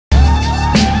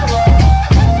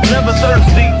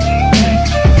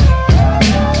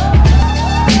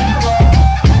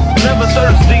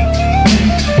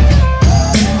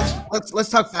let's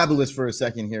talk Fabulous for a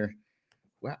second here.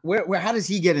 Where how does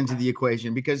he get into the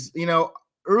equation? Because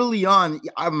early on,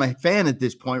 I'm a fan at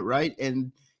this point, right?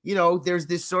 And there's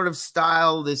this sort of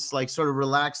style, this like sort of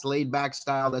relaxed, laid back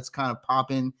style that's kind of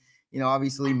popping.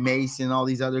 Obviously Mace and all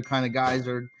these other kind of guys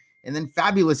are, and then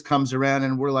Fabulous comes around,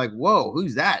 and we're like, whoa,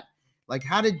 who's that? Like,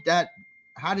 how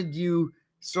did you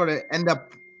sort of end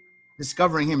up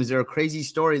discovering him? Is there a crazy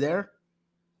story there?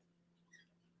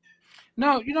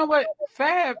 No, you know what?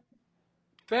 Fab,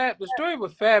 the story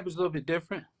with Fab is a little bit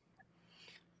different.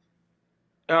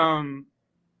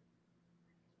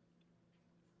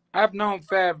 I've known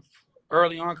Fab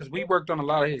early on because we worked on a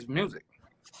lot of his music,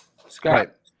 Scott.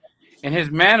 Right. And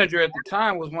his manager at the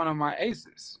time was one of my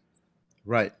aces.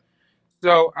 Right.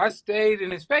 So I stayed in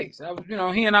his face. I was,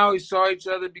 he and I always saw each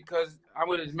other because I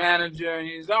was his manager, and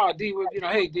he's, oh, D,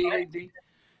 hey, D, hey, D.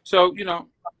 So,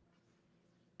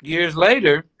 years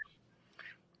later,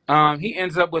 he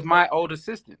ends up with my old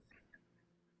assistant.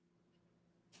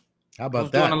 How about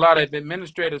was that? Doing a lot of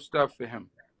administrative stuff for him.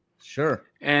 Sure.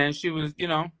 And she was,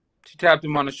 she tapped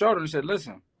him on the shoulder and said,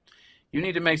 listen, you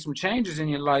need to make some changes in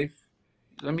your life.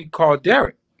 Let me call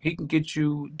Derek. He can get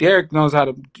you. Derek knows how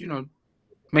to,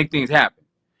 make things happen.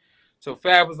 So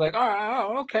Fab was like, all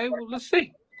right, okay, well, let's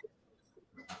see.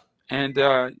 And,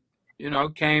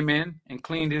 came in and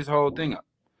cleaned his whole thing up.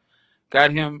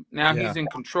 Got him. Now he's in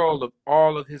control of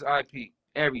all of his IP,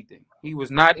 everything. He was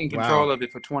not in control of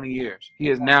it for 20 years. He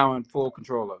is now in full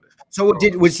control of it. So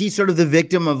was he sort of the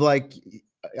victim of like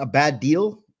a bad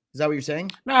deal? Is that what you're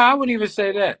saying? No, I wouldn't even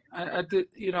say that. I did,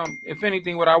 if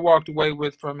anything, what I walked away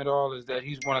with from it all is that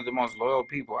he's one of the most loyal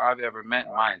people I've ever met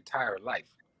in my entire life.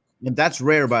 And that's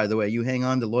rare, by the way. You hang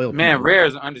on to loyal Man, people. rare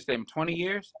is an understatement. 20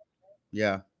 years?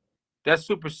 Yeah. That's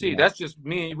supersede. That's just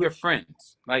me and we're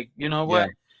friends. Like, you know what?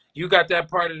 Yeah. You got that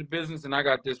part of the business and I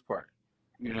got this part.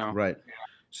 Right.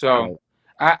 So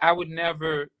I would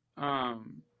never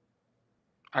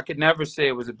I could never say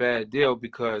it was a bad deal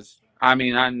because I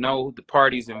know the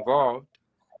parties involved.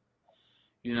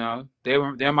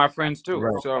 They're my friends too.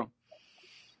 Right. So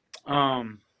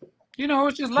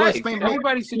it's just life.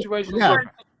 Everybody's situation is different.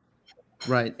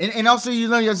 Right. And also,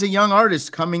 as a young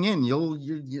artist coming in,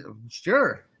 you're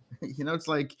sure. It's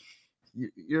like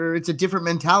it's a different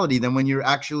mentality than when you're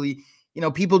actually,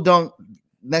 people don't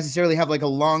necessarily have like a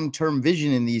long-term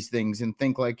vision in these things and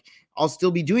think like, I'll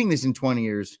still be doing this in 20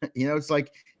 years. It's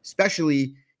like,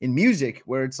 especially in music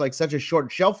where it's like such a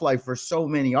short shelf life for so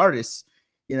many artists,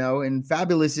 and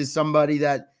Fabulous is somebody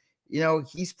that,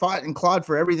 he's fought and clawed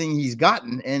for everything he's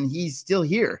gotten and he's still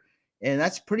here. And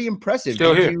that's pretty impressive.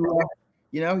 Still here.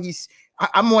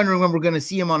 I'm wondering when we're going to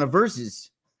see him on a Verzuz.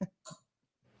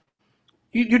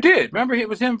 You did. Remember, it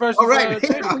was him versus. Oh, right.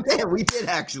 We did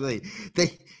actually.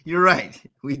 You're right.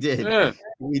 We did. Yeah.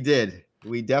 We did.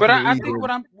 We definitely. But I think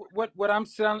what I'm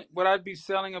selling, what I'd be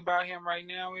selling about him right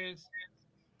now is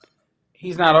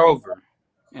he's not over,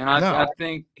 and I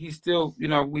think he's still.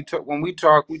 When we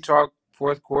talk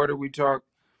fourth quarter. We talk.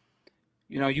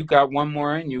 You got one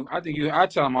more in you. I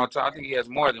tell him all the time. I think he has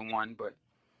more than one, but.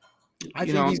 I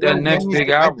think he's that next big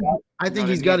album. I think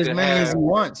he's got as many as he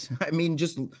wants.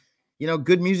 Just.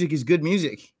 Good music is good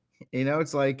music.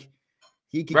 It's like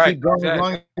he can keep going as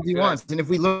long as he wants. And if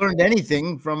we learned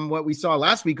anything from what we saw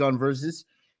last week on Verzuz,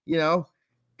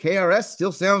 KRS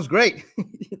still sounds great.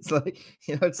 It's like,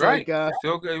 it's right. like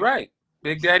still good, right?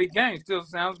 Big Daddy Kane still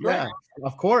sounds great. Yeah,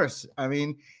 of course.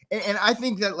 And I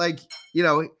think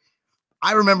that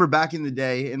I remember back in the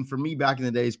day, and for me back in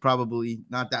the day is probably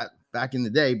not that back in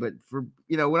the day, but for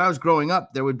when I was growing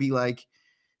up, there would be like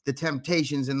the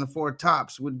Temptations and the Four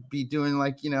Tops would be doing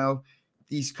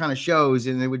these kind of shows,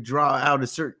 and they would draw out a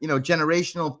certain,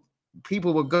 generational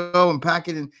people would go and pack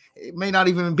it, and it may not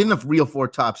even have been the real Four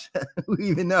Tops. Who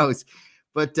even knows?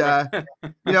 But,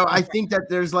 I think that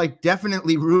there's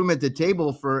definitely room at the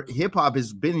table for hip hop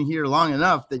has been here long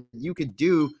enough that you could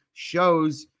do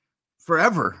shows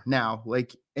forever now.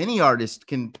 Like any artist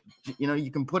can,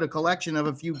 you can put a collection of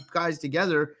a few guys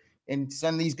together and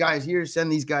send these guys here, send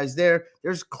these guys there.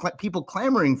 There's people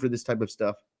clamoring for this type of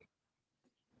stuff.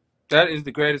 That is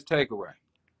the greatest takeaway.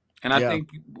 And I think,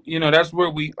 that's where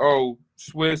we owe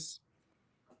Swiss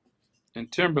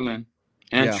and Timberland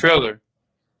and Triller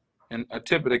and a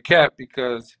tip of the cap,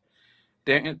 because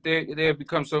they have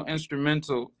become so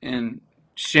instrumental in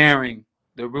sharing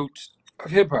the roots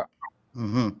of hip hop.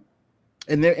 Mm-hmm.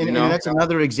 And that's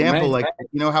another example,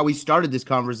 how we started this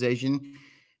conversation.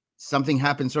 Something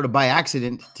happened sort of by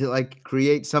accident to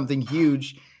create something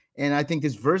huge. And I think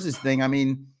this Verzuz thing,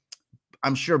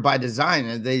 I'm sure by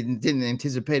design, they didn't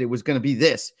anticipate it was going to be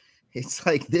this. It's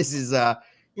like, this is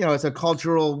it's a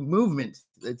cultural movement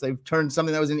they've turned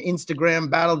something that was an Instagram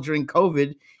battle during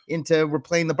COVID into we're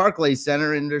playing the Barclays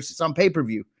Center and there's some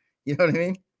pay-per-view. You know what I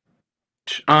mean?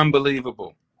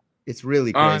 Unbelievable. It's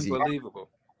really crazy. Unbelievable.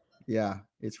 Yeah,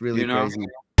 it's really crazy.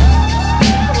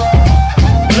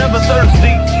 Never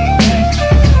thirsty.